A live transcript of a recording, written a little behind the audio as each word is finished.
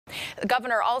The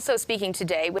governor also speaking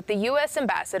today with the U.S.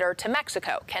 ambassador to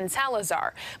Mexico, Ken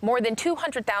Salazar. More than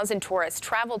 200,000 tourists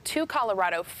traveled to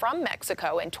Colorado from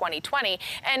Mexico in 2020,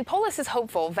 and Polis is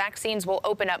hopeful vaccines will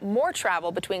open up more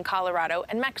travel between Colorado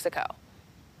and Mexico.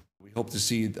 We hope to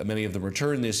see many of them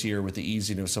return this year with the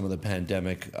easing of some of the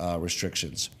pandemic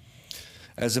restrictions.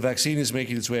 As the vaccine is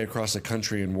making its way across the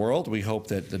country and world, we hope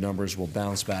that the numbers will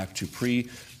bounce back to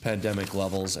pre-pandemic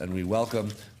levels, and we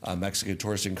welcome Mexican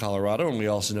tourists in Colorado, and we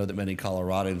also know that many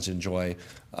Coloradans enjoy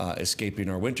escaping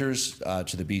our winters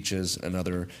to the beaches and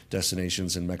other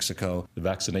destinations in Mexico. The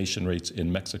vaccination rates in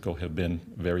Mexico have been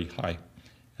very high,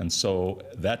 and so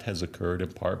that has occurred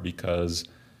in part because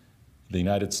the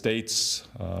United States,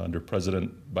 under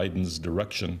President Biden's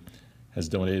direction, has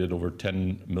donated over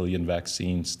 10 million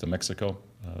vaccines to Mexico.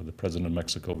 The President of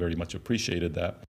Mexico very much appreciated that.